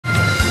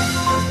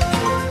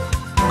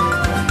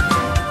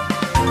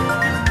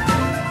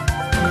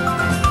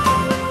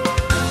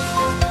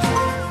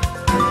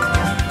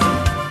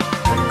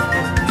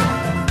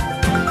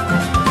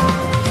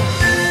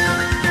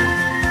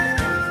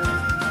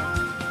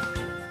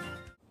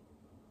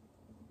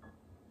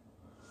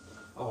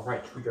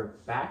Alright, we are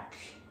back.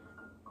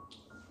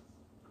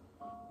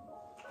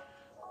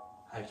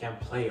 I can't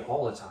play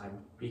all the time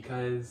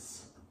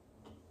because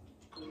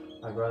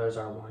my brothers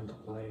are wanting to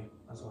play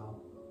as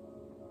well.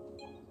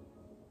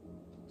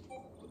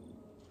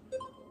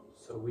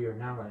 So we are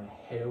now going to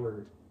head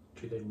over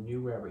to the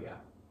new area.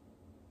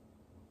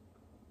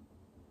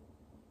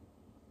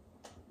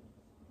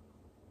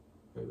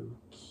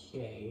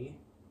 Okay.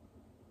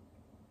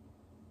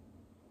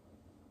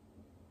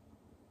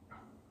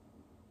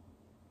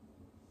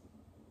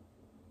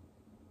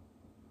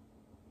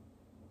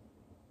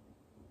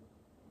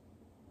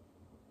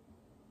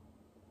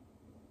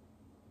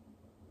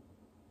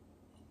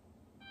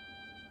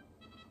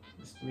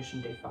 This is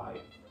mission day 5.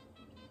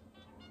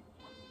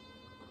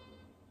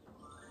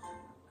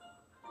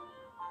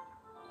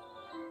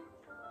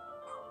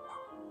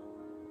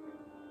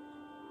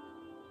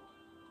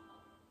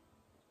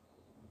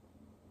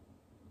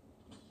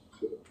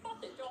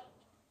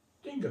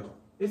 Dingo,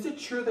 is it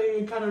true that you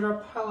encountered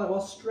our pilot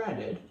while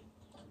stranded?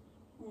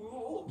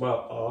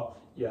 Well,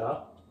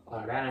 yeah.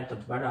 I ran into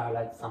Bernard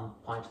at some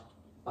point,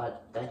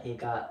 but then he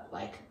got,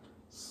 like,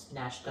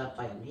 snatched up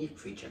by a leaf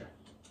creature.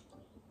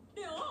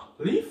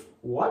 Leaf?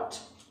 What?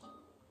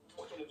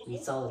 We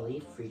saw the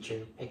leaf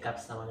creature pick up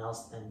someone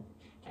else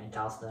and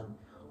toss them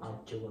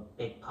onto a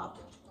big pup.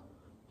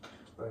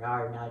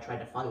 Bernard and I tried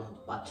to follow them,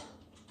 but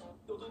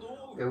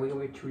we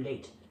were too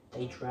late.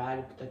 They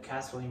dragged the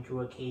castle into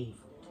a cave,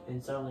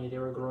 and suddenly they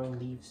were growing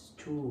leaves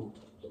too.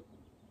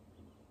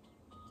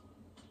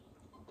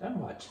 Then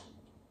what?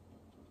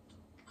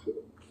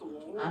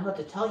 I'm about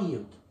to tell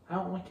you. I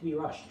don't like to be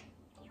rushed.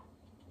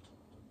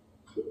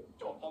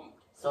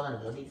 So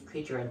then the leaf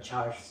creature in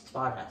charge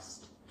spotted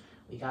us.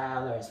 We got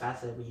out of there as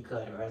fast as we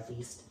could, or at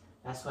least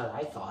that's what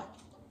I thought.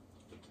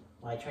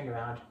 When I turned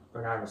around,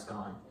 Bernard was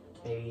gone.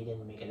 Maybe he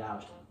didn't make it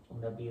out. Or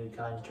maybe he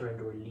got turned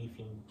into a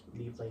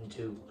leafling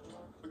too.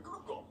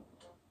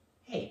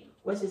 Hey,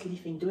 what's this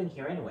leafling doing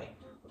here anyway?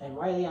 And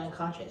why are they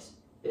unconscious?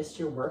 Is this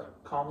your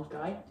work, comms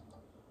guy?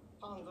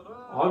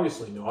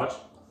 Obviously not.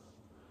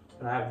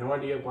 And I have no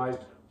idea why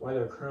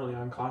they're currently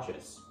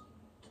unconscious.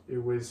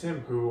 It was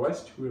him who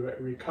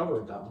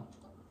recovered them.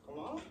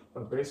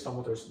 But based on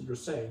what you're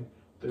saying,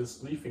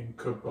 this leafing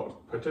could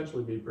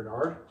potentially be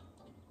Bernard.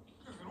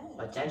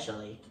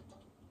 Potentially.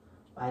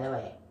 By the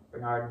way,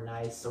 Bernard and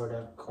I sort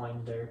of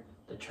coined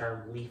the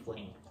term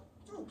leafling.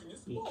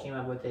 We came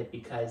up with it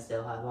because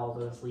they'll have all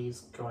those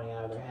leaves growing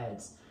out of their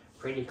heads.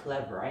 Pretty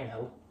clever, I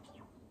know.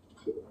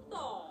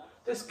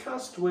 This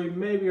castaway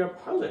may be a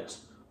pilot,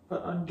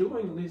 but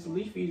undoing this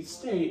leafy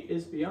state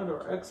is beyond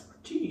our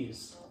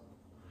expertise.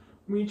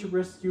 We need to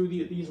rescue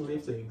these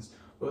leaflings,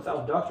 but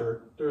without a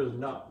doctor, there is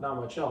not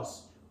much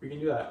else. We can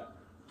do that.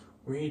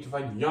 We need to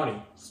find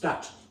Yanni.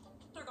 Stat.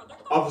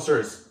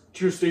 Officers,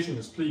 to your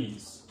stations,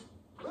 please.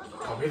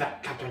 Copy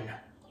that, Captain.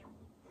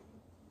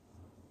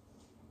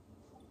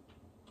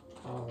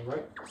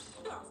 Alright.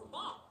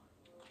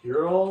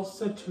 You're all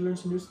set to learn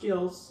some new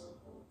skills.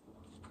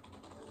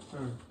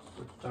 We'll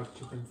talk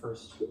to him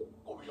first.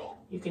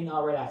 You can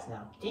all relax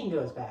now.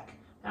 Dingo's back.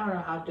 I don't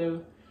know how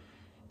to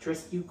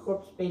rescue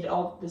corpse bait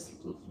all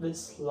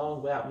this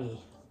long without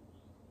me.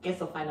 Guess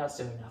I'll find out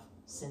soon enough,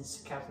 since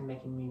the captain's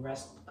making me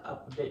rest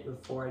up a bit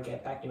before I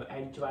get back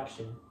into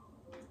action.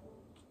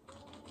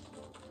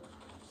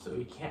 So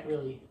we can't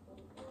really...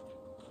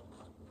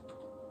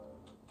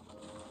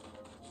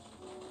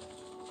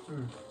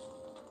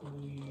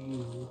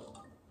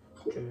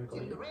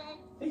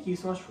 Thank you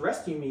so much for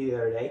rescuing me the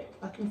other day.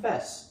 I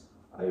confess,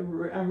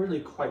 I'm really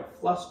quite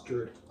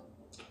flustered.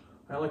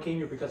 I only came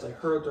here because I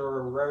heard there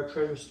were rare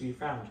treasures to be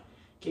found.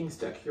 Getting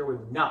stuck here was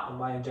not on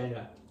my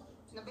agenda.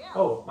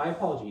 Oh, my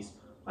apologies.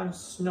 I'm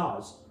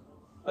Snoz,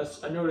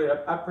 a noted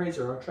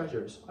appraiser of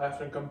treasures. I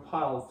often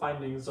compile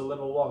findings a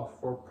little log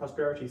for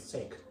prosperity's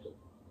sake.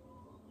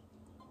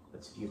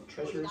 Let's view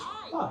treasures.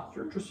 Ah,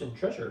 you're interested in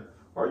treasure,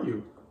 are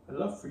you? I'd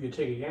love for you to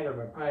take a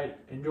gander of my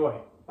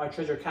enjoy my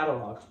treasure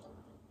catalog.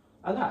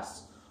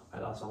 Alas, I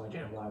lost all my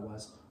data while I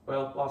was,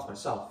 well, lost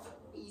myself.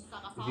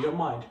 If you don't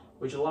mind,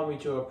 would you allow me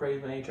to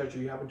appraise any treasure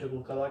you happen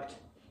to collect?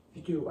 If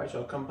you do, I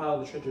shall compile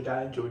the treasure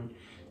data into a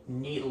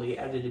neatly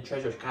edited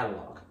treasure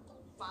catalog.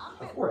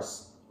 Of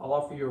course, I'll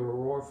offer you a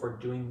reward for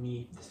doing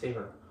me this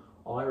favor.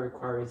 All I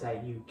require is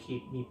that you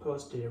keep me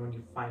posted when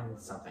you find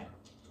something.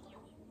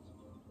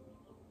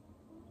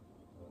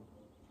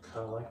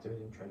 Collectors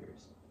and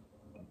treasures.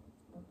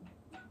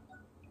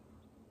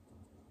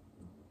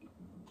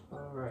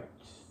 Alright.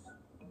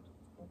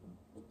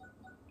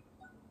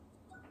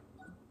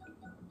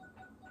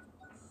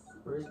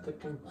 Where's the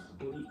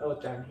complete... Oh,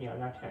 down here,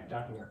 not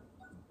down here.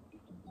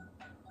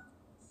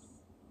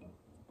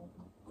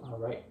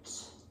 Alright.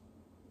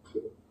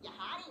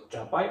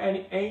 Drop by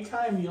any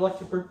time you like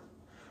to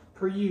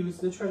peruse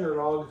the treasure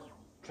log.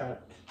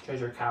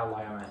 Treasure catalog,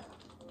 I meant.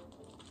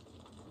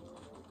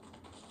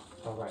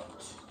 Alright.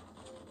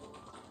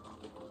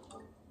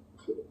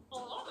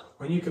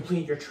 When you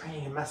complete your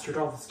training and mastered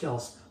all the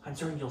skills, I'm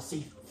certain you'll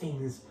see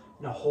things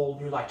in a whole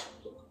new light.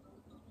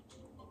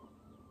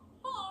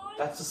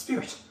 That's the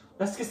spirit.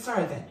 let's get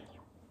started then.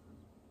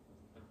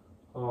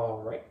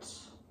 Alright.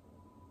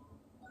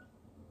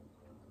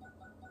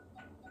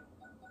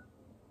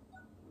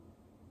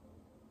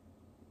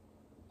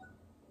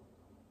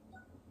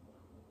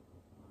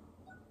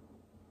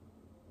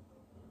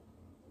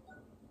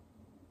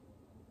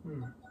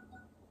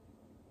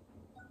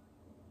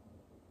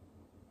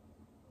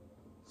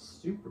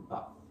 Super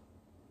buff.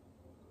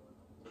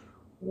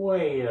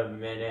 Wait a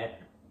minute.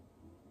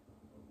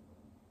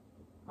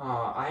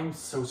 I'm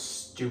so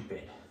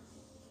stupid.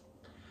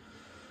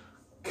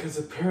 Because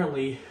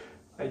apparently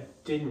I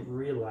didn't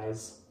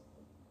realize.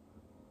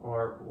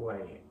 Or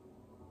wait.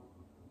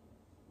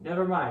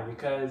 Never mind,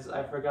 because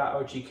I forgot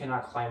Oatchi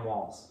cannot climb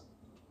walls.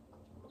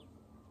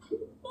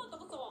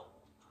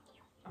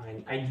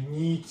 I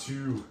need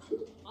to.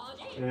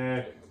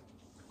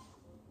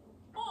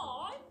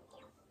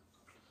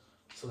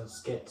 So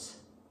let's get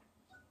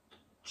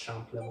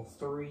Chomp level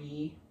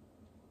 3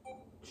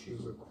 to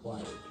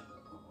required.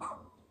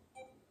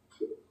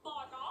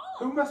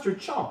 Who Master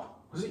Chomp?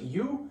 Was it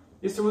you?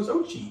 Yes, it was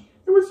Oatchi.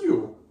 It was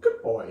you.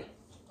 Good boy.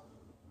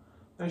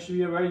 I should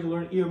be ready to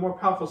learn even more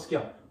powerful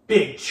skill.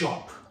 Big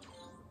Chomp.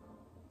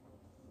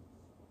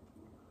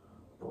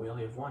 But we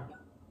only have one.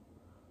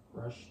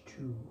 Rush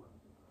 2.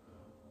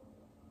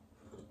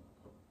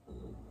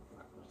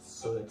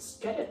 So let's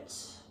get it.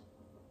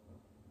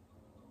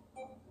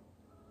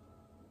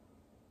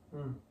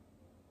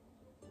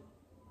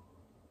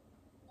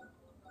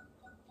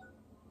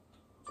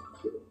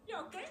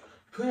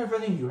 Put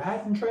everything you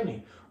had in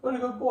training. What a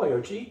good boy,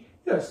 Oatchi.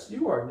 Yes,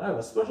 you are, and I have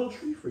a special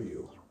treat for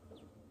you.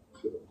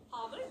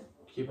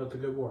 Keep up the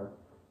good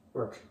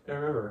work. And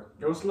remember,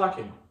 no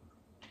slacking.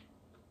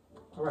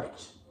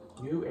 Alright,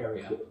 new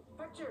area.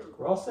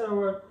 We're all set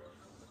over.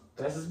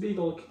 This is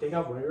Beagle. Take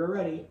off when you're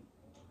ready.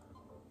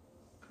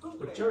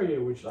 Which area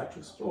would you like to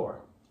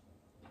explore?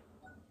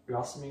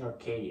 Blossoming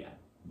Arcadia.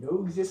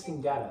 No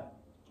existing data.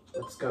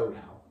 Let's go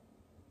now.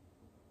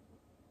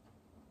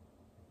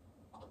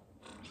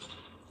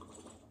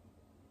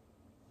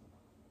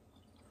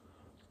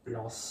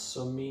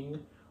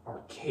 Blossoming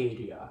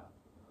Arcadia.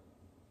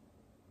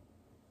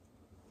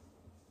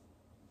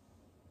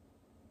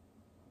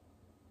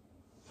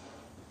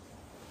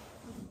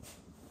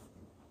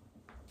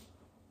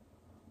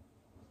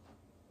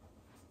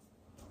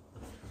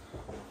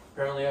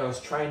 Apparently I was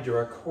trying to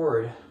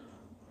record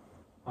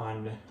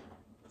on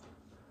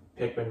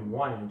Pikmin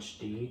 1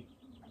 HD,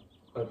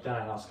 but then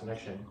I lost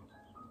connection.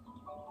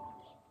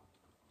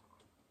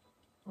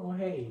 Oh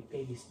hey,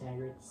 baby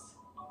snaggerts.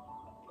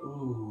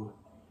 Ooh,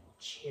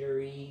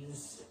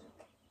 cherries.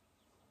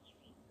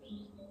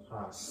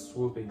 Ah,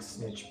 swooping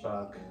snitch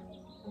bug.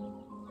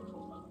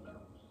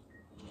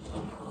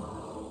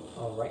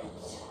 Alright.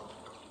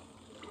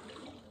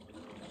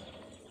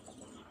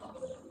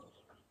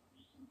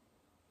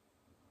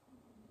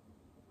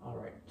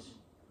 Alright.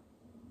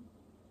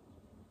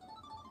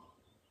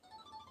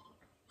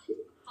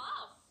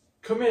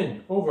 Come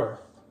in, over.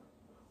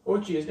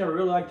 Oatchi has never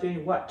really liked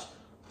getting wet,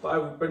 but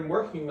I've been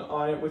working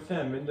on it with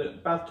him in the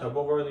bathtub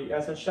over the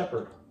SS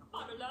Shepherd.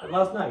 And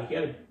last night he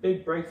had a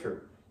big breakthrough.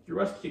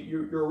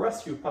 Your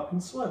rescue pup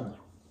can swim.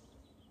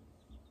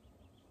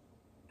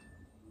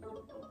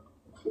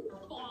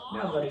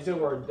 Now that he's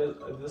over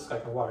this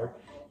type of water,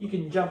 he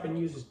can jump and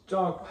use his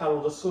dog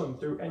paddle to swim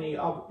through any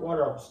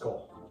water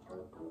obstacle.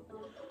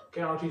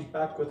 Get Oatchi's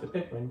back with the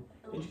Pikmin,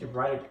 and you can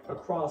ride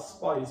across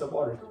bodies of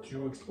water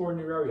to explore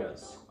new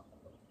areas.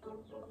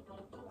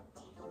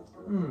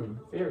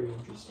 Very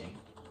interesting.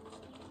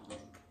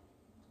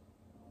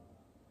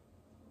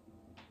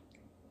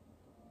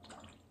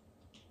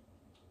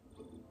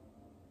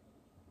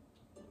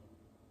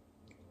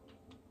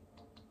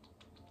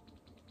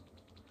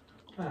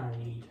 I don't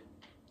need.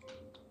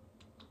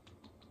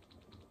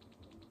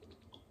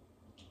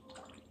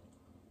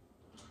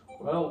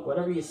 Well,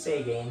 whatever you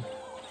say, game.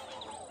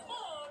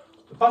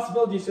 The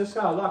possibilities just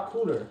got a lot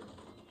cooler.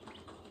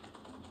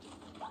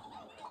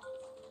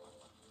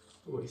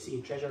 Oh, I see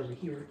a treasure over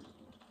here.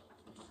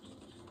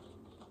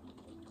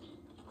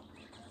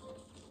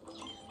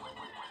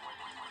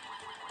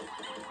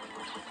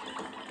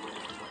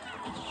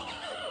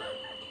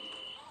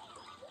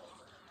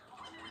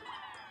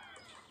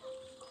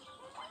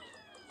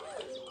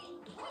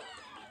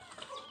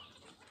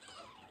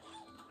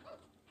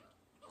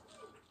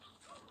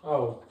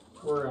 Oh,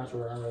 we're going to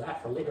remember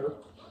that for later.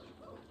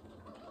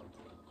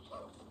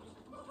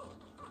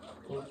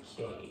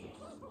 Okay.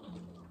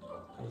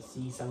 I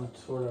see some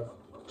sort of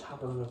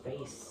top of the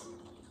face.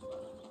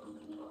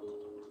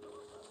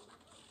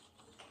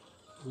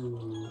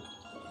 Ooh.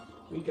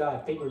 We got a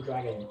paper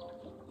dragon.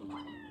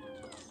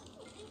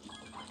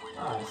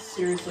 Ah,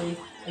 seriously?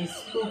 I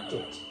spooked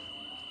it.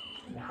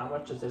 And how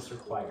much does this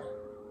require?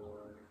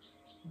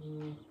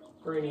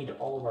 We're gonna need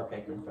all of our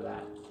Pikmin for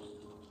that.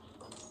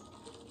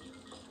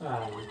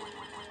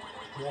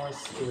 More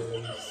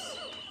skills.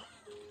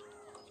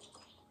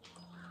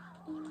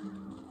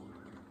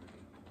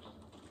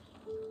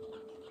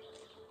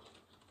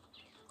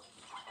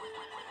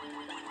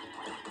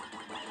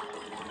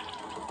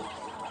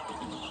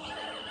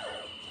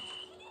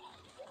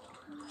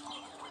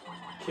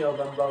 kill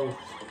them both.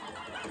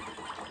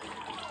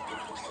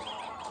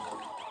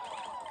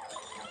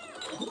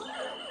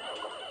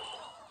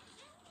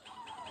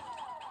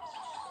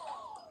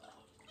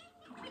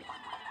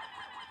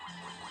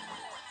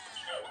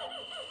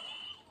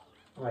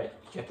 Alright,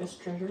 get this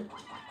treasure.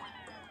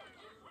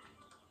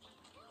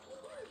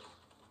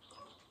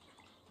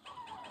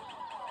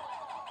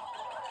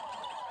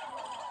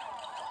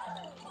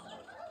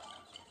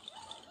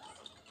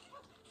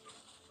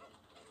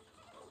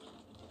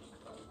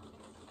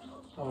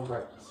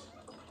 Alright.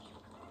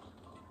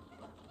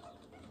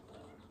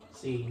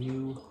 See,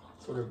 new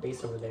sort of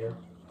base over there.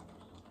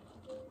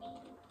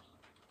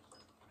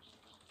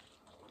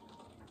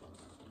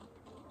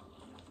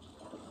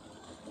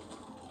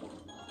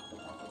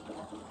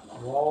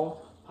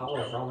 Wall,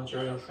 power, raw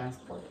material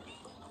transport.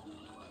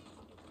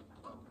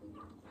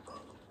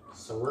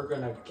 So we're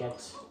gonna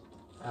get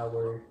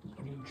our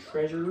new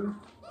treasure.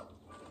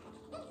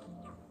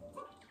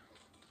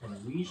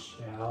 And we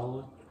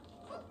shall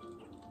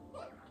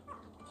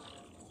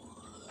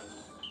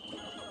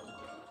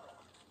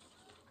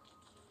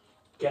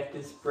get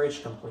this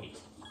bridge complete.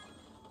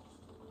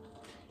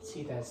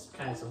 See, that's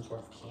kind of some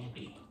sort of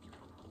candy.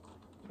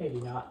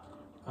 Maybe not.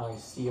 Oh, I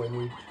see our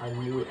new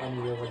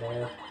enemy over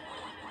there.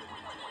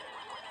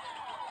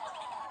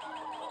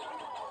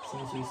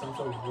 Seems to be some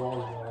sort of wall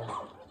there.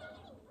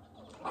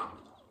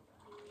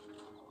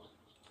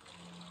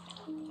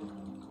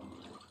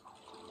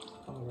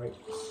 Alright.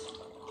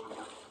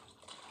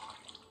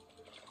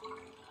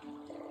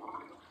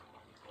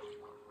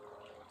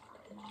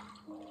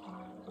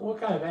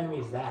 What kind of enemy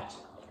is that?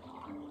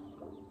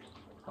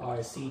 Oh,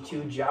 I see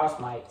 2 joust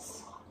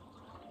mites.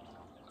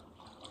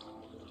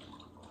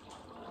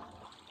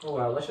 Oh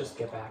well, let's just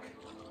get back.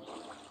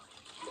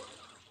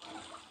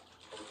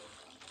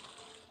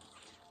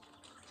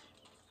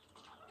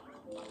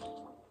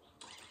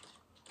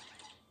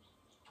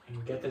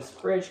 And get this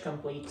bridge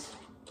complete.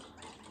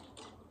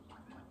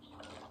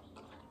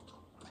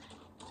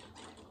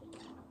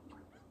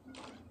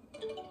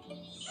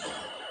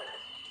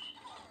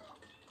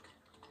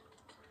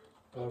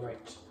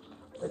 Alright,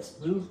 let's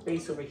move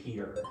base over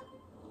here.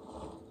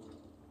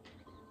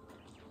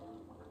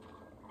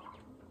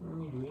 Do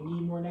we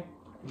need more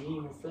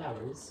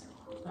flowers?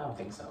 I don't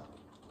think so.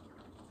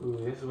 Ooh,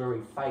 this is where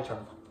we fight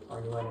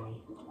our new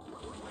enemy.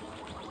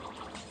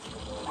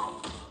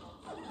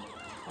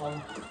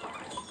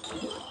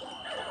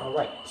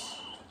 Alright.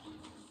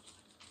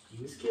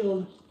 He was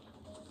killed.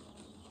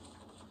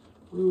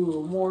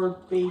 Ooh, more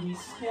baby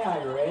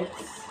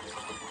snaggerates.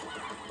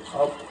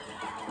 Oh.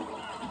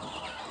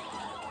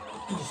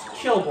 He just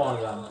killed one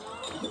of them.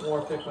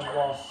 More Pikmin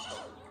lost.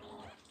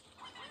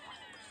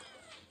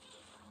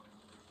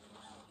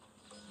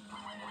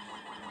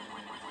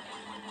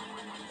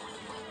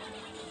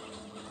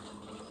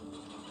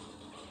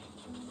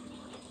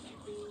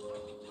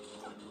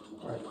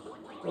 Alright.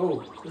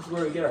 Oh, this is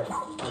where we get our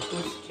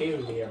first cave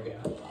of the area.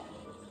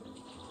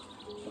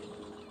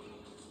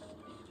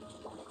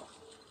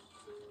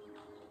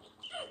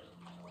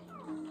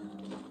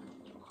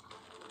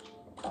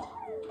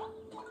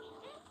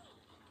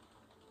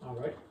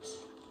 Alright.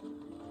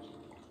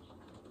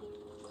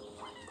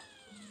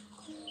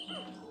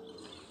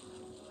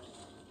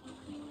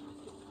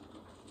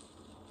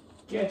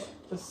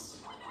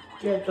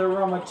 Get the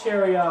raw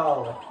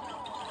material.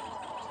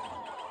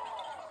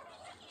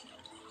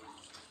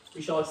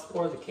 We shall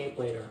explore the cave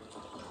later.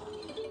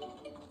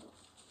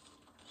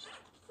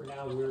 For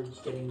now, we're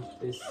getting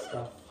this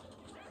stuff.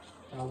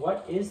 Now,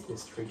 what is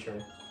this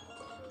creature?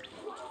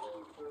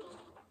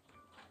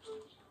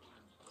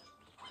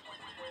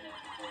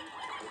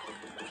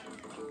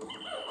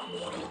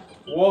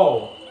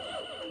 Whoa!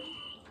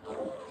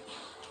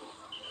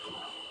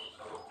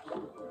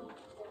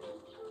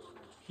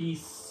 He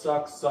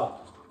sucks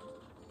up.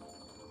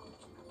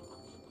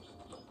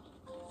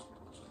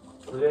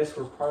 For this,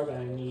 we're probably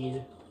gonna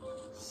need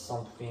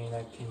something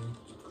that can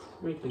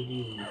quickly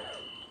do.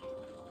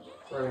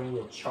 We're gonna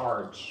need a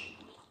charge.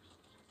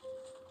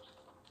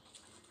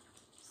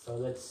 So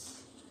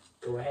let's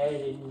go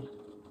ahead and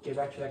get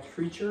back to that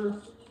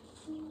creature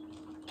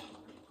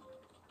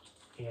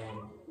and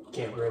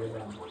get rid of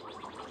them.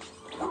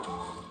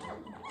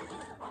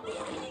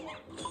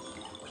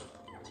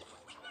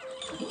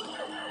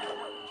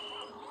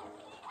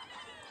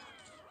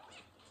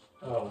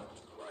 Oh,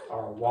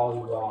 our Wally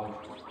Wog.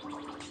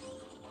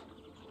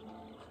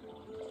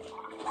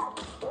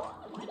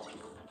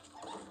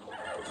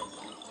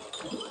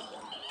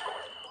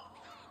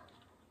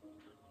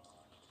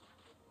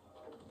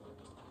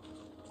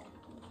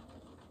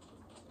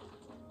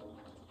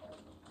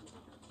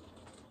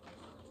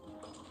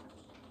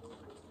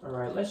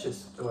 Alright, let's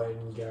just go ahead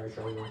and get our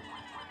treasure.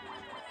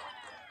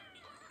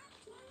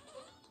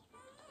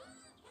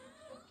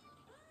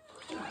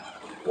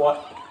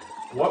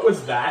 What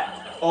was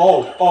that?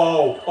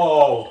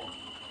 Oh!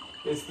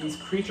 It's these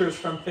creatures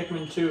from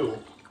Pikmin 2.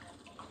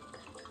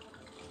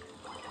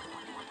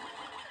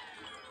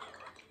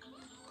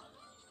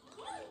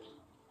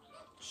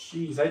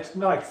 Jeez, I did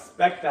not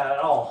expect that at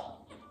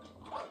all.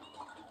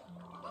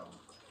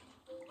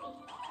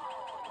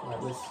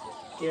 let's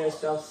get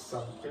ourselves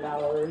some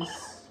flowers.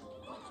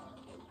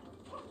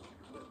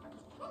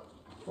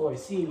 Oh, I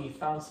see we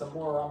found some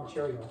more raw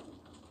material.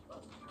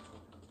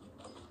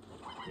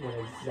 Yeah,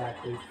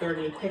 exactly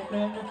 30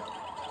 Pikmin.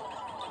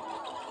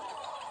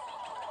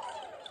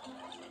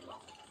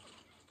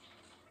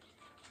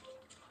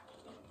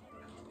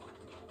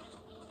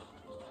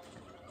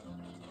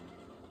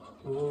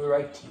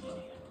 Alrighty.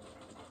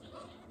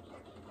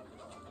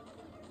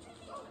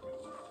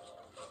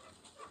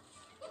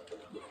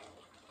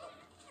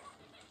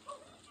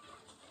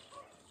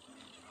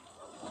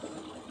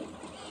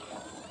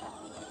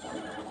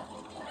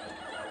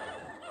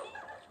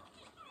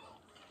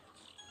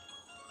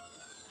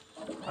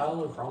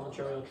 Pile of raw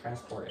material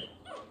transported.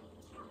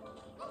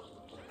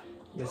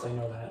 Yes, I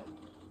know that.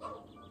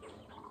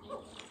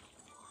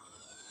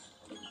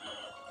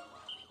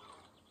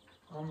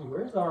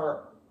 Where's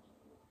our...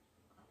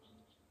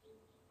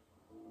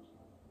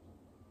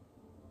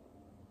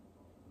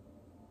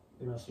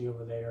 They must be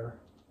over there.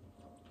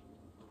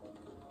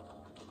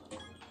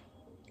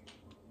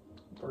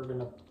 We're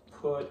gonna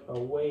put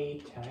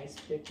away 10 ice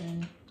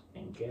Pikmin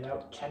and get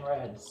out 10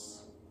 reds.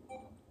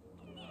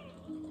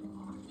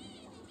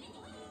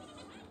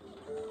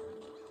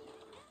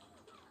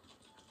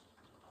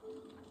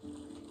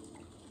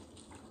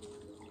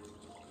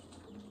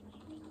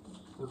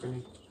 We're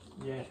gonna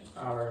get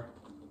our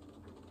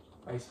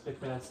ice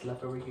Pikmin that's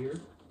left over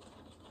here.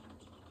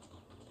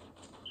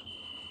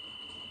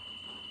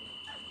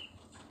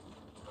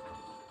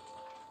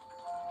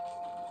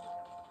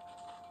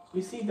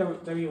 We see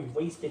that we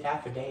wasted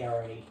half a day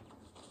already.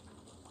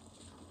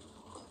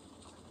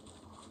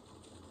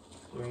 Is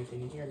there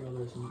anything in here? No,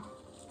 there isn't.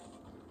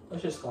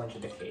 Let's just go into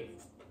the cave.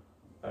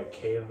 A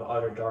cave of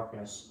utter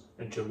darkness,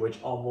 into which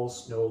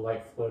almost no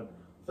light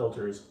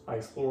filters. I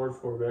explored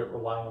for a bit,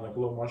 relying on the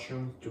glow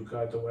mushroom to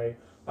guide the way,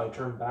 but I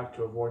turned back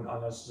to avoid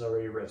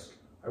unnecessary risk.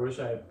 I wish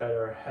I had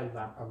better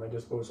headlamp at my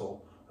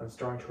disposal. I'm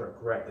starting to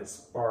regret this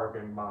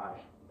bargain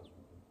buy.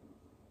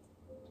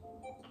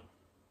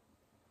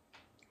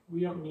 We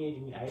don't need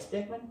any ice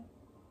Pikmin?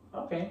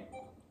 Okay.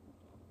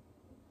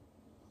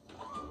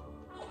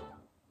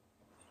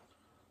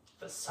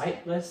 The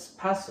Sightless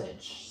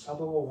Passage,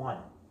 Sub-level 1.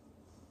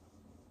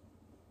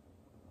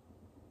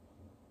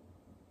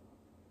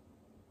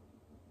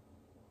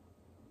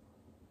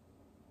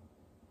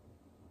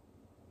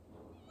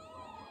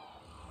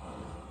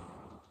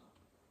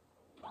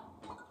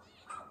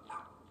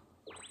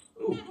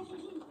 Ooh.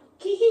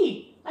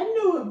 Kee-hee! I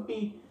knew it would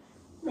be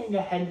bring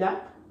a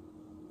headlamp.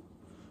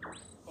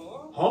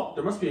 Huh?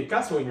 There must be a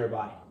castle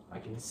nearby. I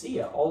can see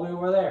it all the way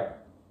over there.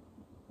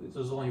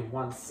 There's only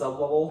one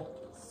sub-level?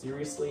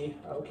 Seriously?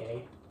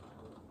 Okay.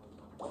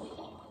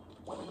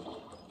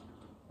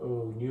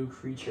 Oh, new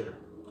creature.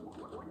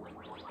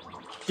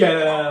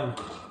 Get him!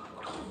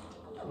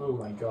 Oh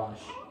my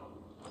gosh.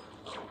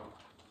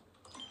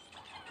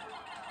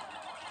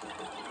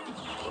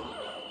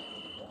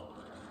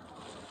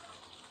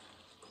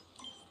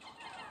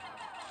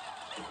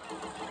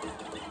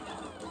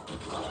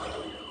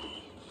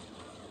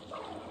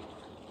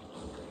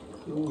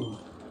 Ooh.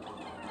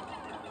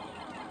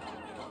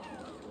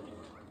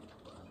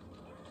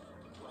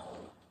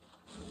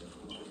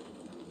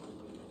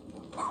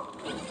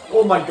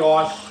 Oh my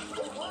gosh.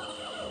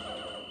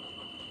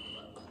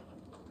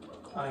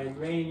 I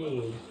may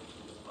need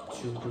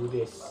to do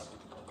this.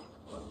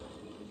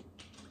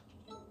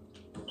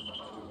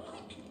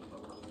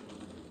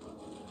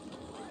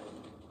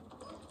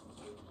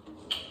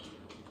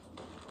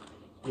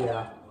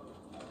 Yeah.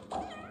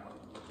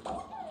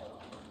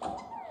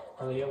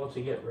 Are they able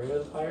to get rid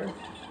of the fire?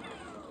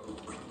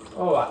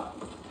 Oh,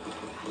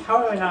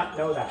 how do I not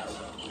know that?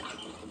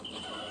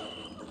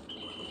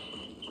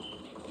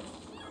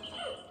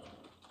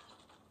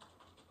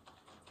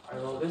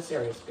 Alright, well, this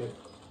area is good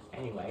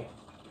anyway.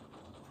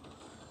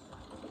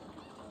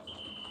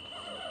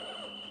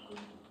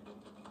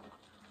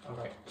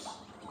 Alright.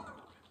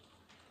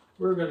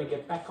 We're gonna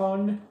get back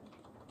on.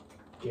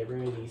 Get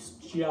rid of these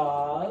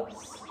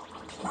jaws.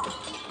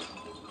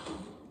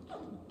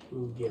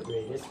 Ooh, get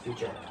rid of this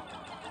creature.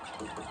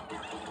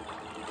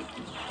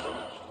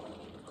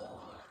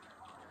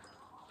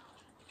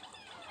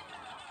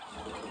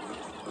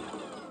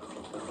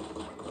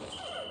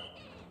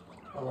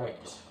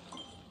 Alright.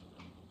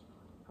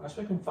 I was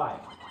expecting 5.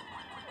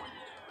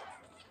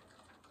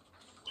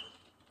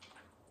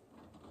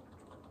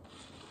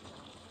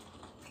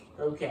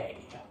 Okay.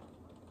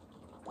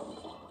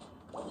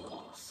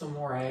 Some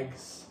more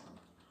eggs.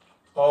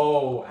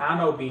 Oh,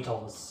 Anno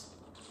beetles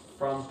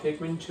from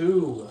Pikmin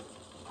 2.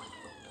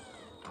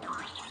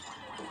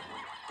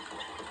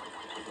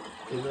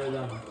 Get rid of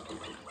them.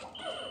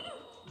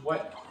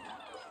 What?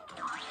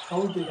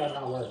 How did that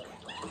not work?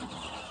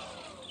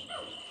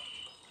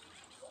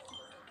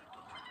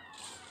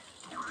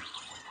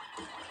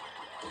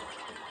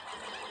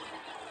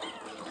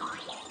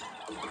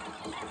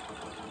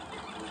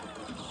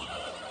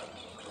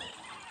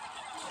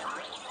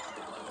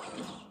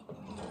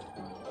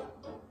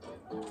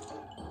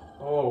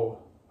 Oh.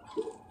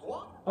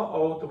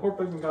 Uh-oh, the poor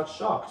Pikmin got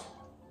shocked.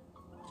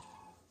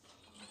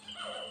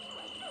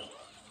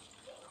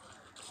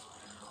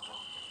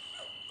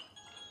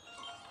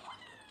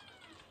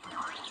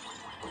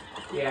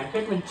 Yeah, in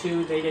Pikmin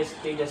 2, they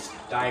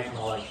just die from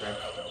electric.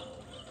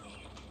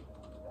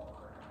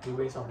 New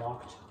base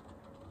unlocked.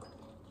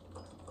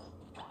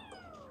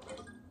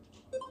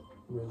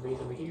 New base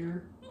over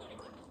here.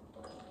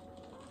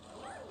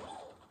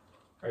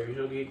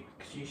 Alright,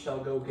 you shall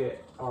go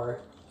get our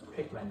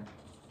Pikmin.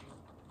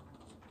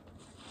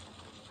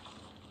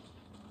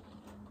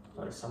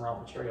 Oh, there's some raw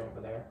material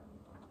over there.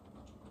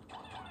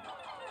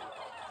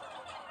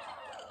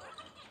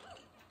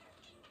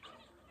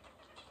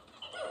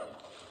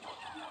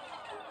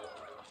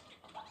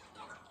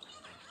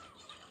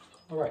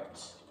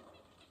 Alright.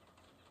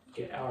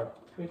 Get our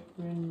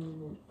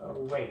Pikmin. Oh,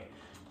 wait.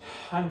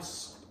 I'm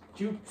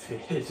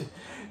stupid.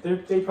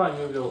 They probably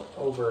moved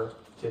over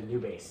to new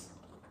base.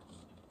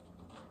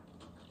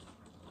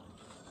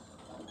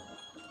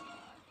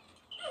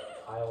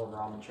 Pile of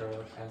raw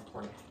material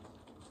transported.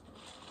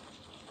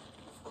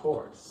 Of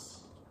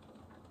course.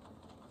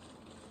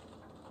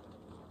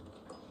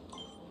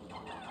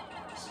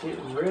 Let's get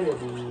rid of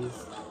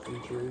these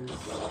creatures.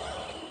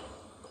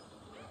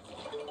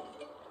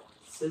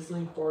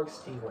 Sizzling for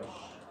extinguish.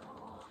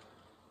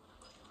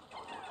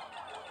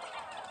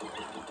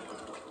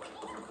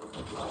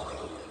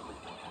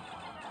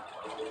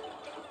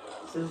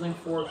 Sizzling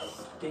for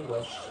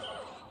extinguished.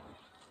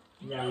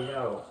 Now we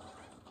know.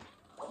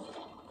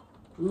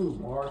 Ooh,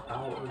 more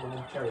power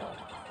material.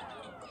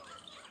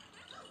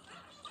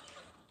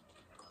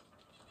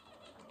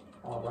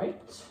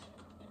 Alright.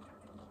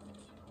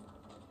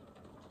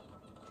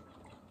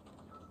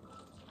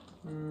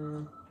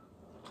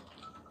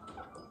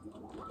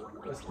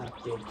 Let's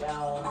not dig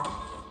down.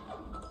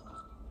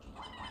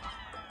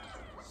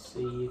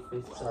 See if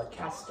it's our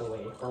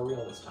castaway for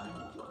real this time.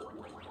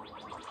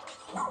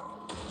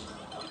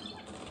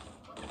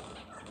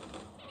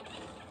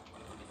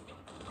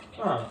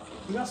 Huh,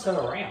 we must have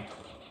a ramp.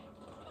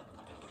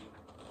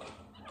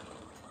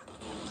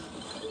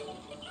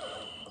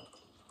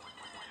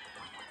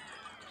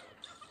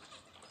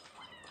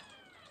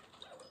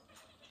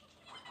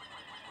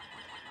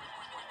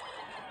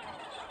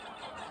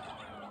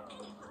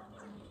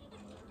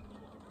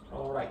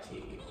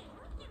 Alrighty.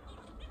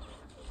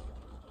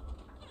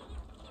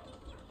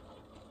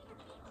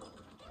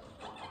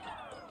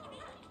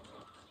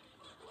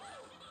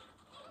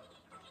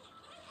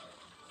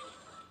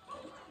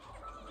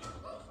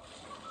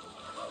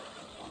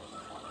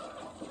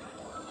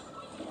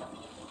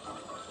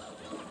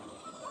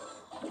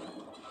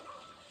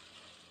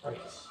 Right.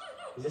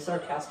 Is this our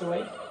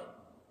castaway?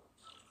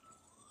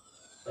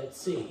 Let's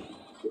see.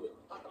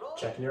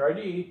 Checking your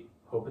ID.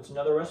 Hope it's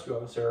another rescue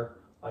officer,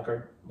 like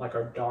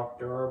our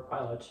doctor or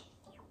pilot.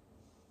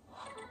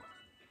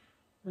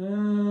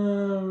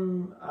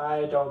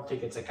 I don't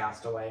think it's a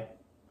castaway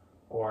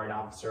or an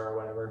officer or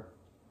whatever.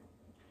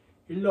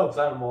 He loves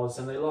animals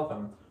and they love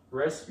him.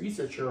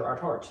 Researcher at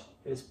heart.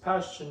 His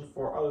passion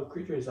for other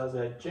creatures as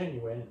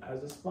genuine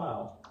as a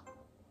smile.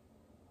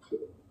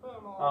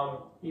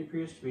 He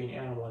appears to be an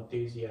animal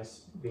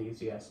enthusiast. He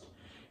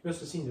must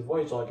have seen the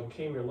voyage log and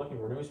came here looking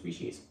for new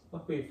species.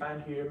 Luckily we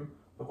found him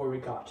before we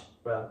got,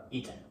 well,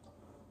 eaten.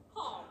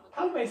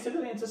 How may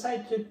civilians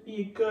decide to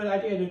be a good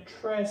idea to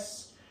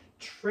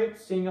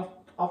traipsing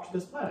off to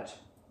this planet?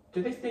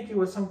 Did they think it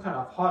was some kind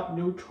of hot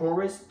new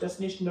tourist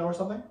destination or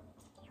something?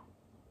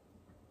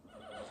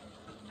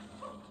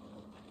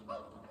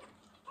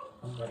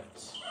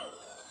 Alright.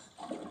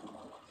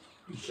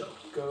 We shall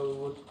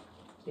go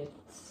get...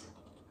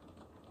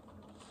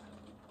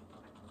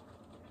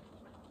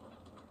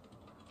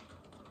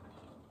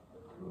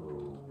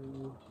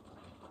 Ooh.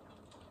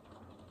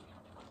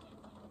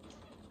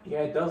 Yeah,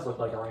 it does look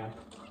like a ramp.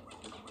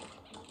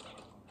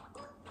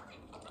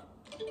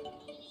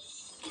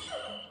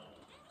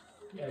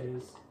 Yeah, it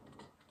is.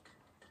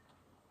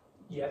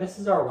 Yeah, this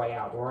is our way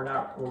out. We're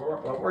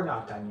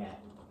not done yet.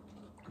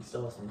 We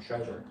still have some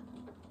treasure.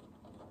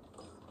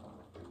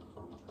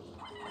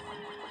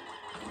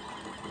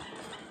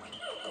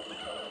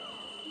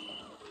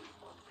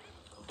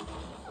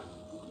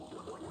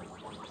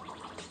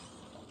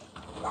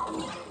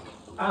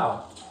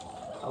 Ow.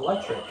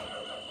 Electric.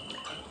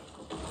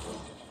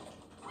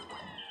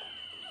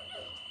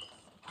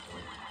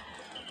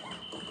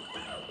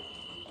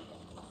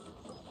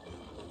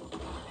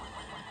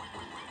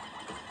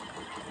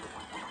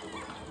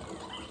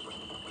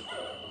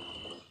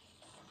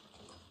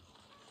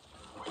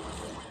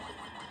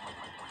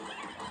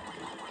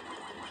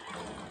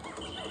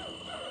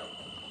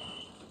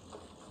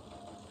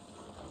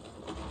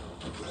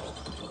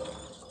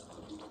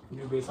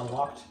 New base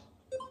unlocked.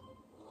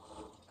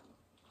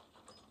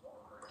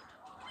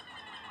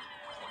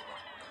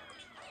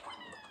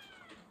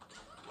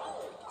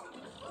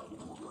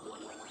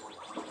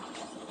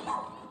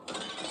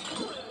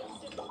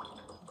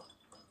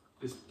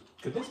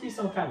 Could this be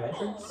some kind of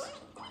entrance?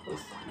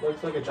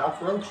 Looks like a job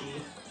for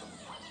Oatchi.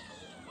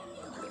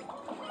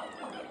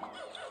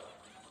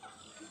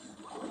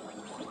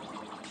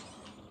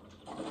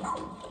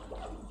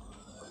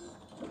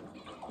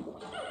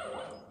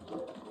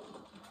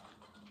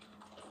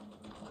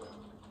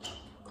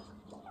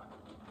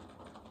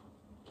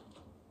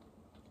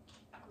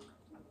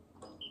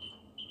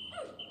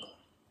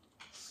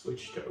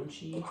 switch to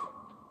Oatchi.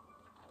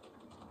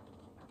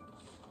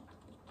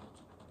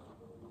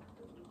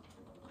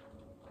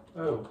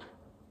 Oh.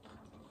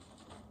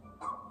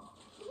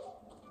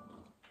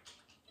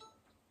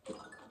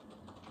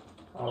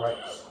 Alright.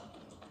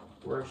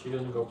 We're actually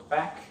gonna go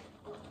back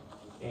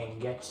and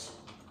get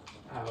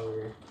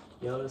our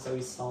yellows that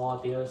we saw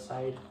at the other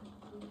side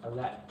of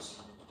that.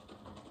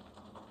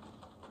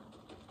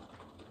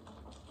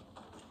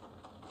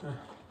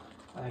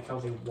 I like how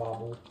they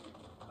wobble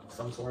of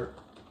some sort.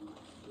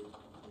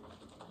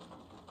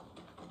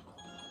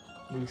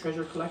 New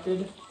treasure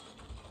collected.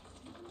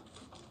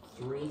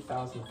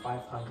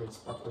 3,500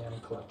 sparkly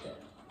uncollected.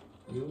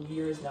 New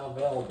gear is now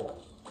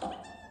available.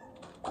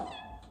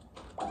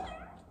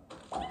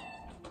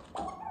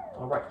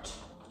 Alright.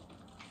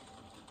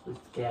 Let's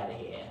get out of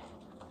here.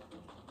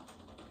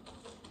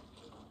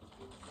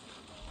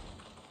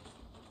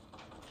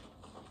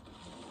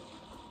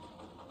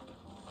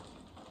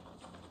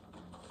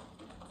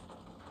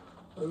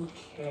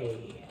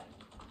 Okay.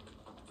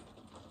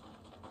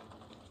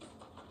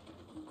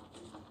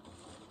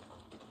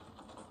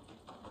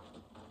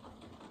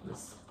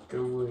 Let's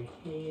go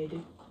ahead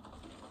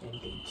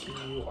and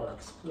continue our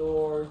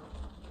explore.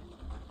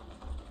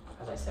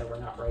 As I said, we're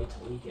not ready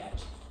to leave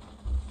yet.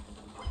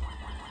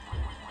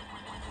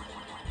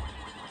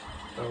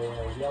 So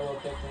a yellow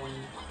Pikmin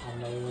on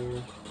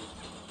there.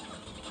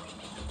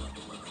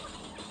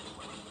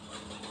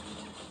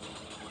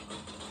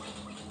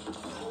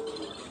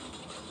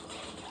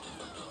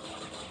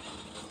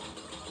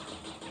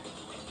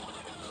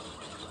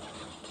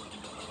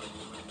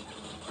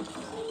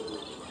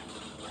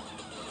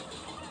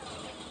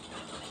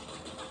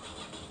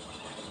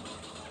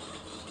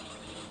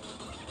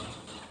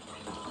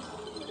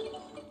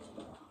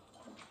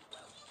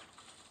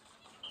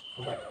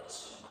 Right.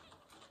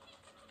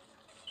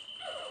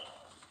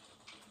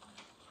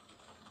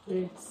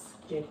 Let's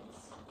get...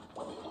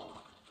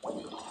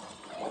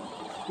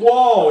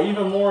 Whoa!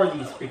 Even more of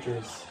these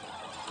creatures.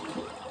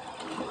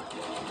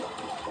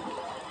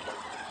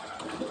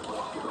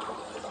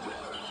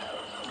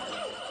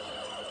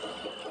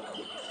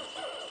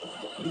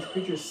 These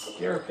creatures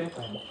scare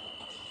Pikmin.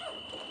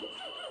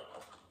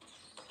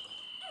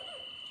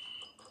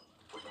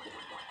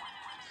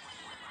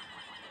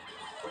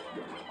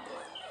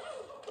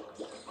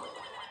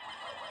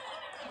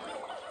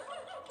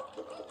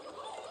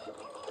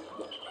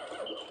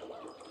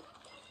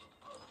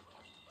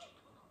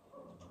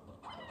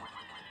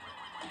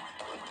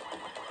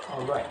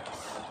 Alright.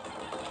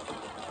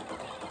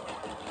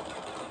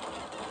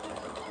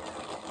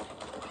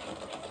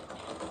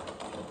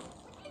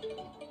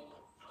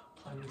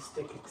 Finding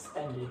stick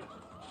extended.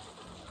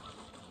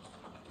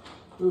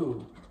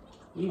 Ooh,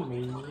 we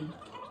may need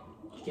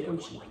to get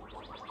Oatchi.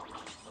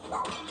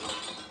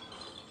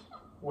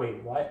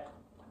 Wait, what?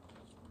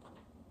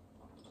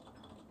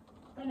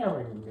 I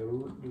never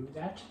knew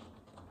that.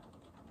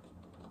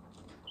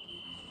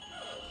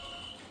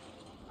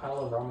 Pile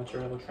of raw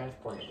material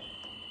transported.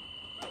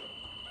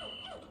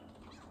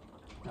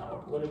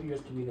 Now, what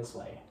appears to be this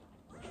way?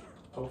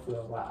 Hopefully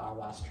our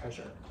last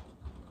treasure.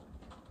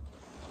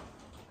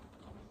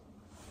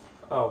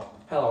 Oh,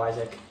 hello,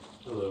 Isaac.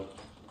 Hello.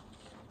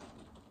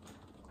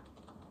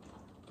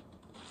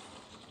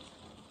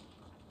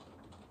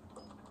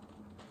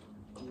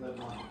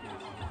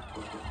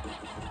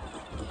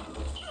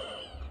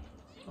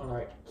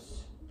 Alright.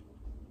 Is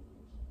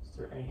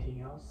there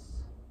anything else?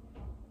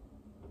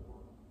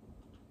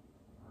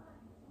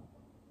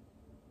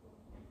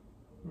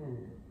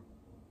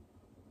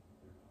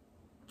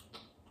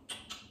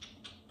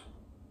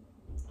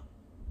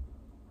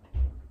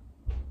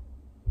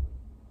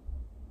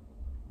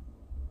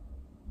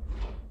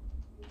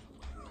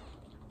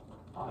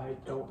 I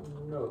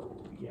don't know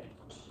yet.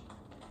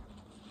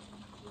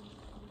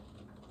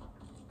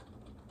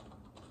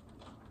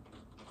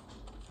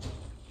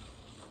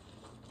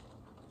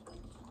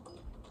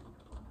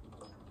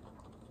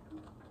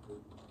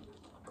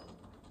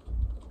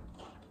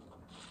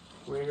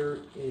 Where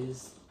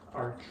is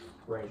our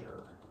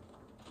treasure?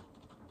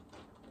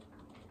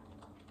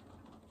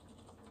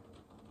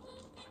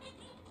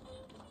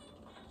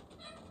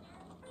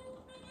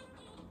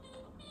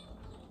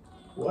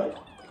 What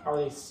are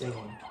they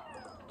singing?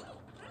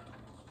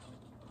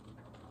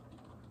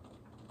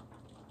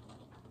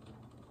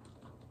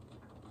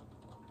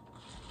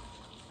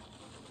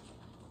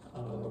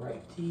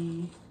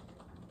 Alrighty.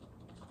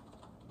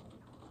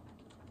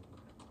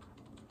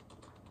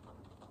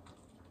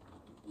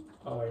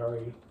 Oh, I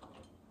already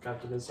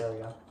got to this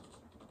area.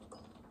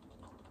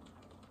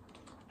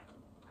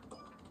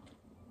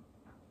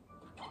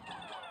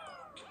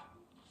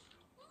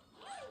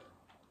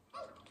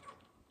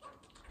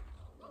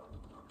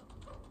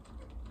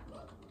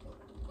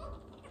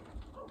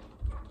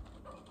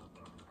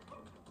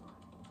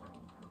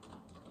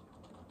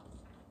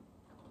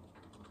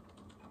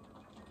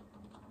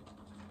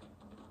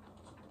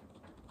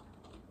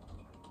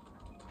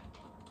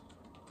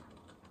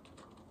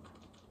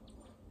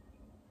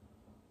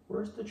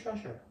 Where's the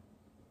treasure?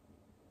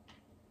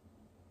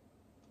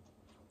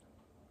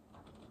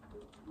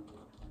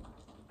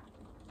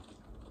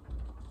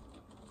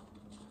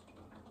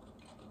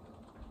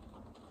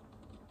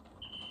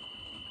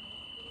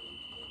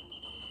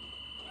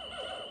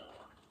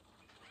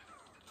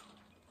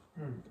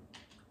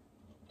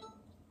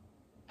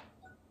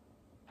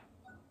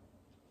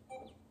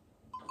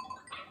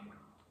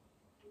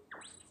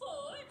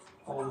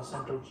 the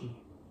scent, Oatchi.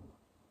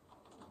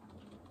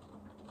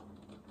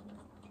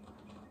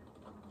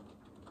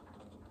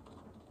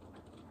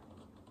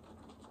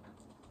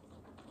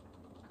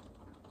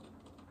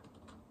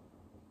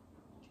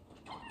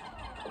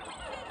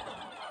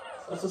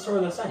 That's the source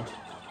of the scent.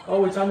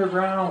 Oh, it's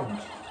underground.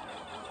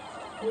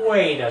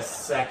 Wait a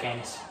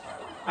second.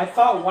 I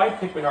thought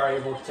white Pikmin are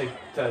able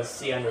to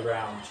see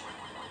underground.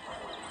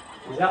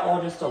 Is that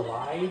all just a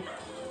lie?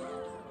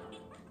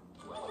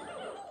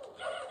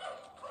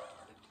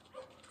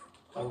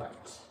 Alright.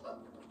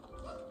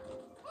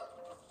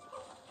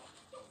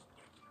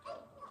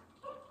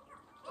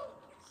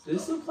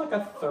 This looks like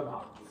a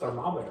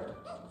thermometer.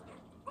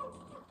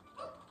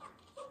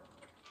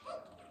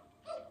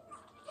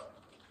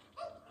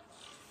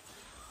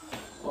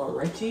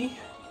 Alrighty.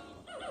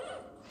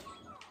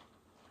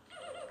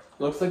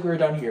 Looks like we're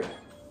done here.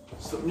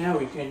 So now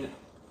we can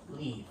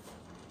leave.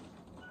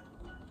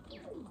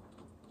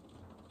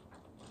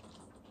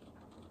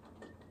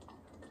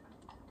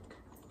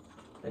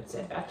 Let's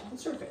head back to the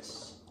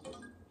surface.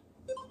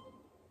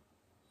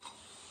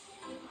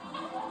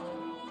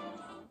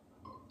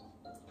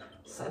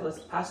 Silas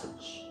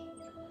Passage.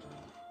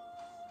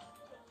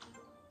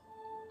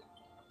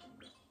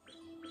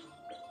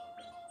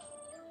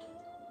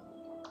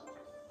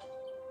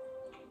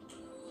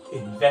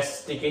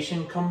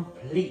 Investigation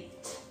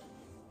complete.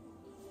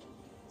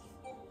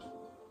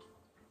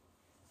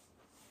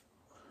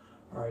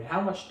 Alright, how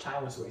much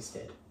time was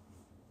wasted?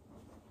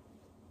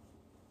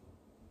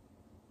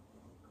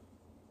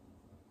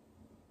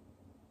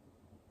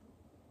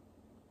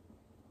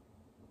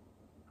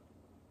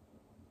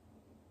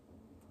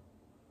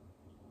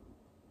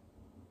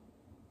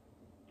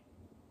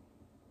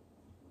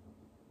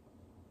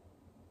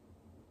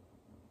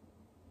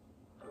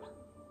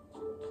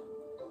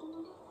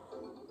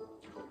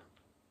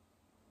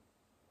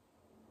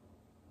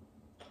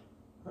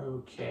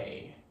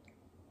 Okay.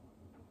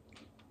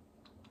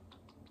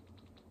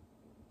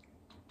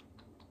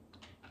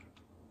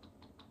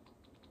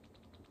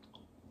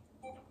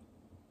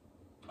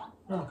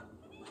 Oh.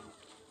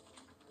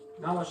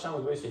 Not much time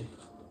was wasted.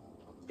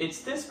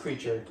 It's this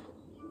creature.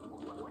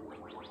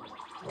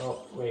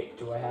 Well, wait,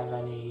 do I have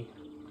any?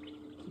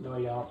 No,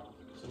 I don't.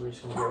 So we're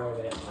just gonna get rid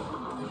of it.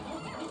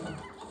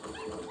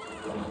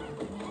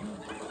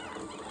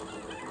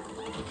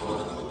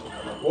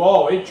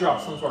 Whoa, it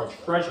dropped some sort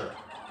of treasure.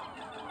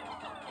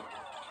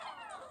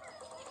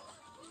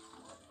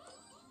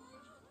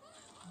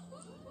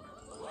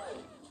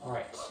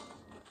 Alright.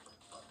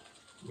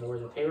 Lower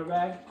the paper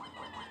bag.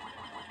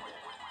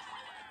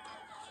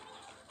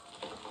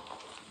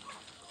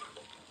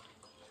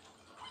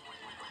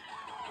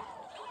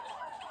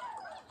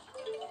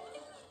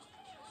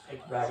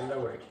 Paper bag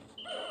lowered.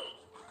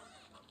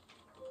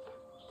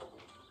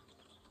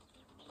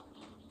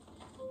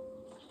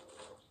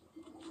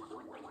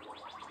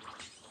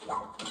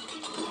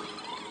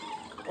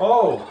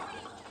 Oh!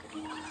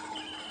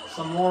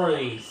 Some more of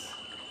these.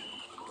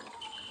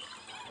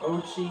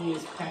 Oatchi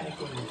is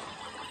panicking.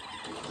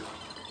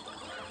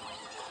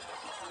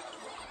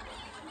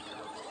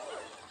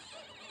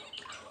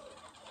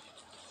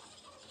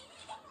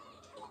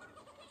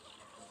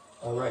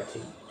 Alright,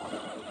 team.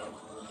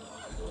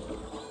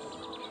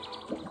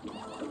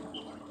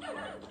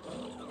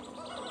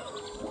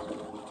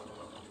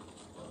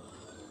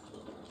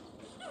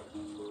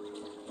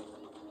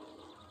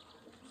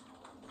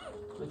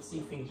 Let's see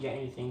if we can get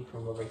anything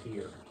from over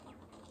here.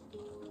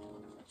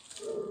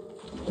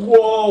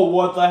 Whoa,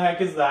 what the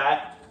heck is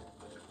that?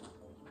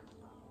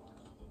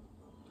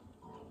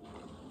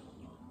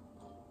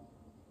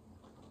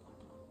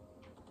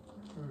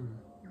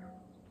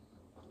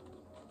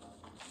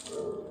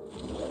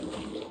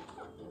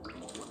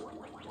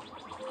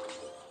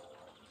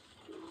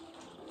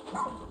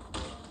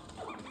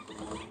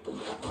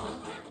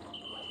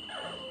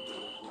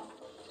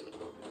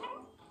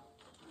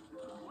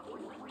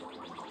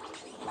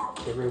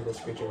 Get rid of this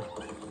creature.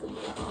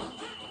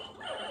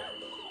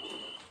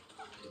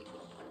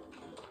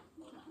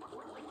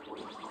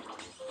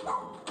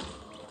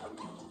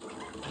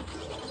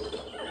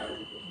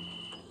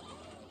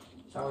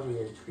 That would be a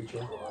weird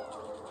creature.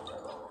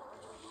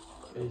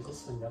 Is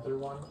this another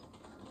one?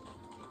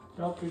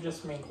 Nope, they're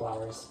just main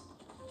flowers.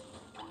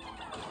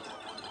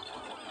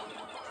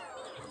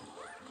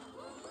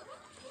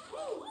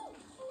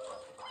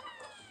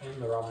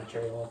 And the raw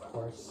material, of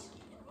course.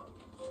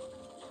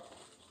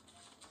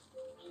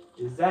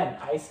 Is that an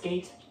ice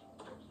skate?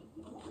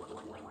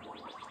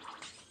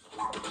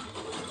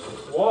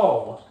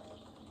 Whoa!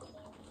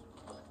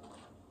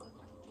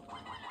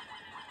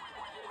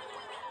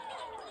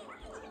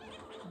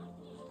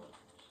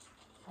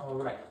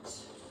 Alright.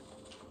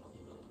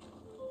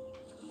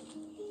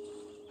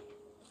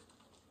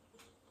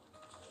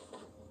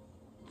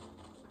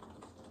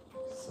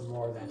 Some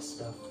more of that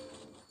stuff.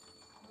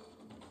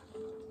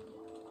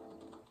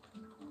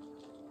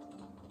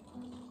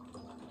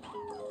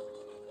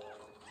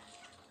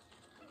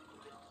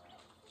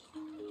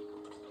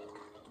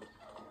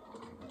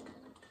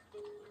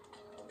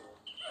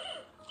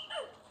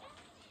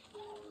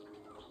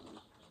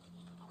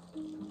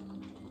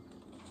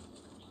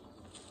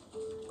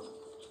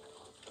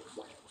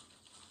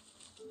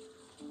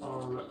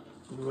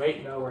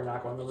 Wait, no, we're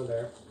not going over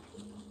there.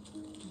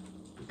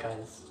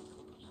 Because...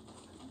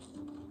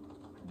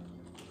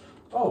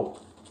 Oh!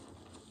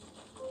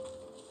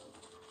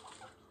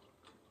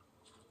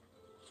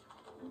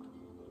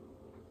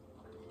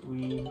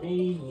 We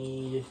may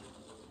need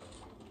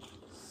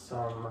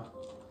some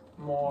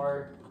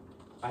more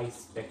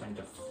ice Pikmin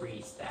to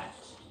freeze that.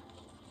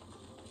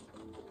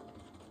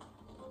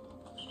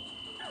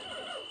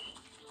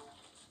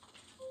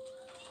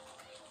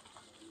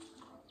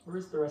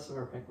 Where's the rest of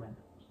our Pikmin?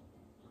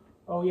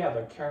 Oh yeah,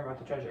 they're carrying out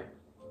the treasure.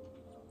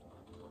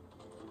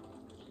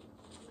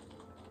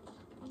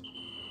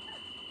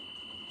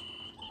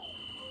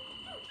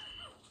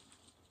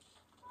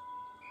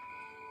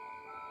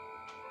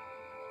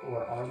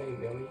 Or are they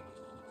really?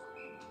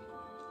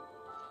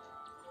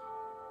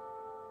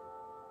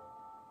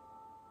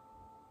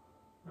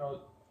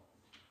 No,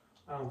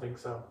 I don't think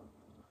so.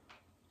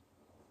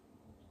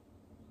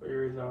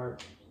 Where's our...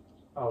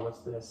 Oh, what's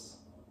this?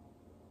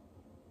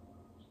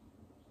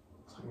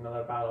 Looks like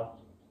another battle.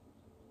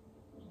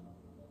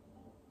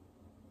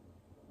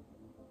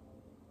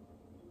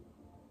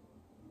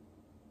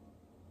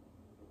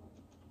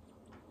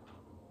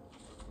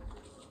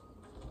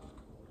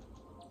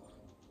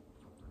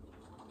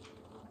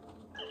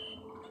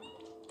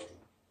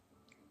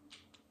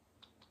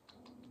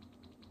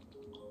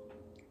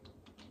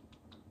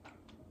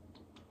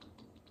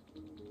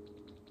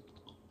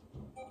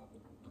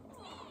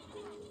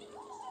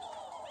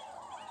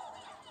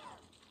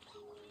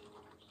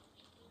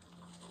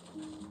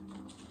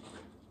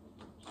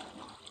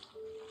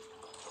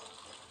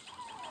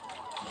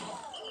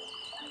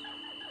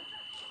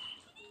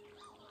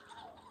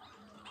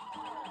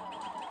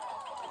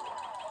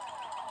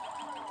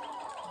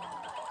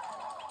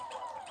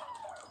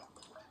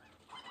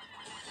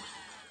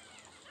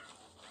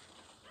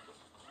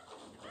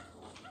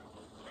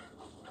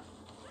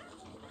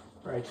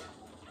 Right.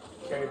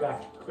 Carry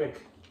back,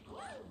 quick.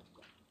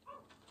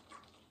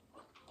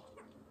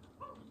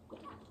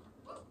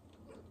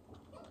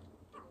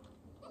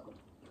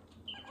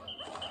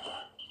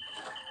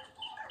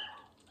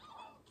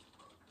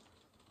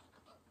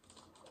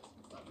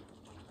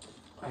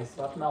 Ice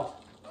about to melt.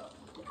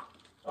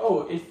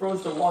 Oh, it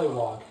froze the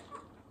Wollywog.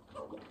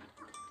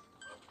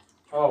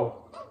 Oh,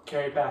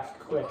 carry back,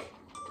 quick.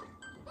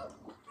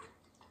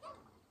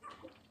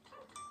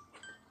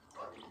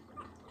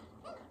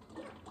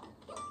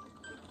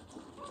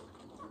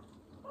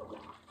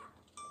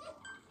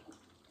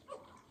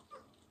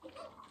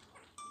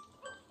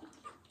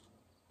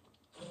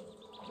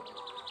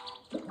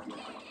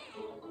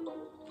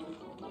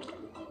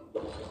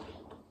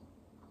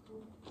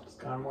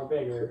 More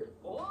bigger.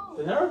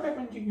 The number of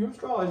Pikmin you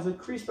withdraw is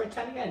increased by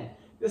 10 again.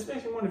 This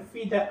makes me want to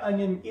feed that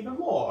onion even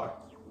more.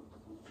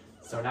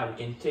 So now we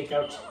can take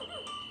out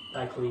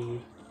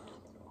likely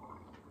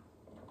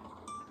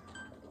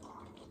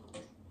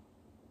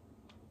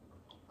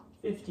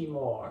 50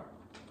 more.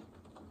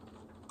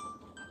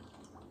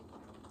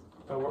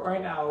 But we're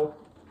right now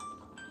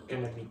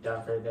gonna be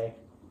done for the day.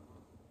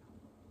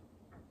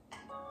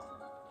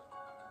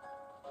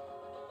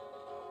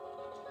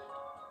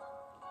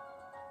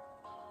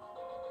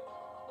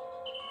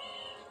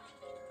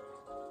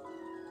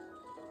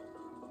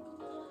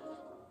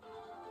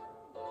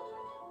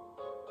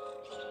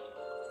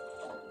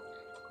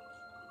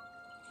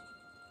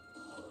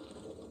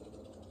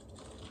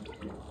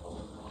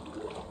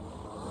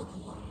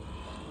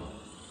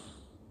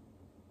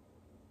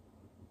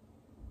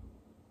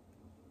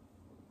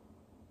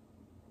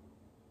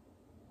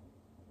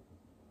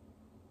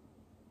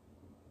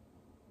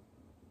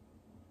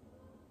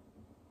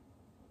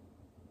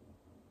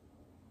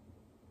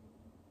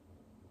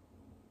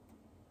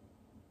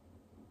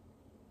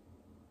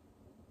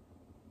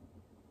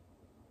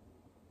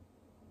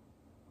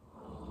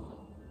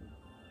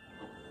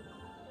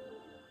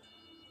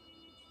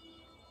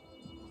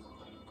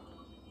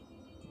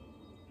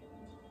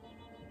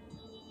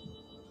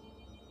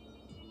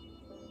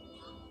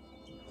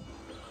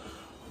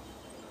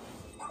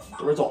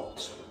 The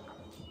result.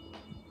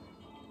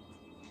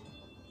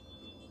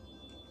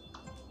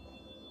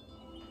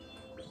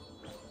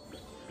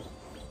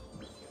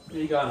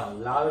 We got a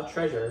lot of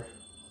treasure.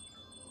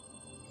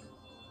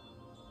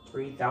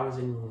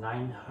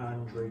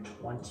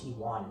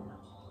 3,921.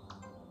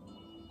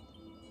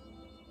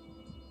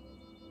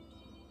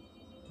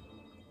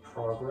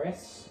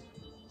 Progress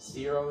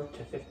 0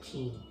 to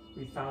 15.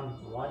 We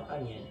found 1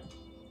 onion.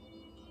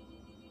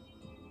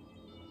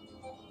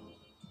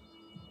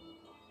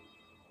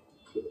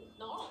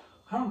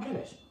 I don't get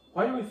it.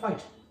 Why do we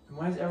fight? And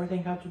why does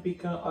everything have to be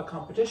a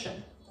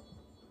competition?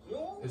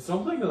 Is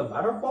something the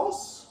matter,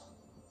 boss?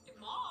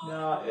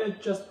 Nah,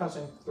 it's just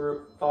passing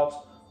through thoughts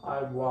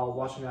while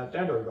watching that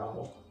dandelion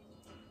battle.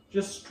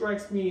 Just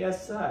strikes me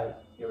as sad.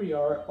 Here we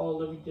are, all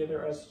living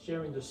together as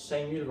sharing the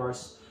same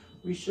universe.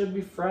 We should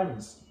be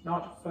friends,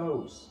 not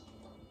foes.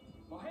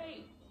 Well,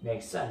 hey.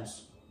 Makes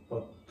sense.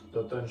 But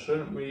then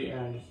shouldn't we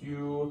and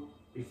you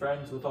be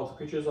friends with all the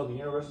creatures of the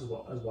universe as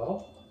well?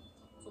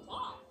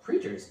 What?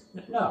 Creatures?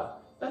 No.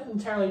 That's an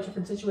entirely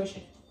different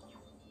situation.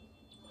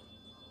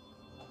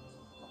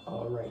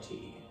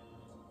 Alrighty.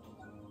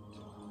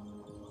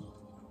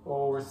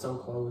 Oh, we're so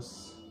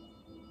close.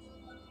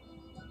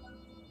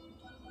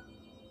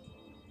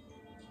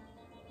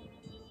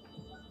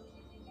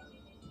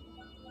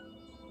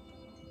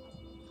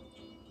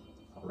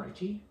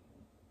 Alrighty.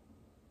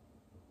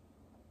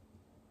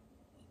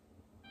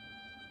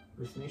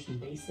 Destination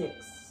day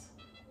 6.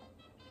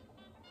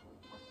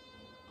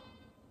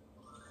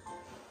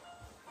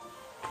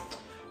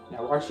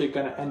 Now we're actually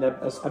going to end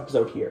up this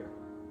episode here.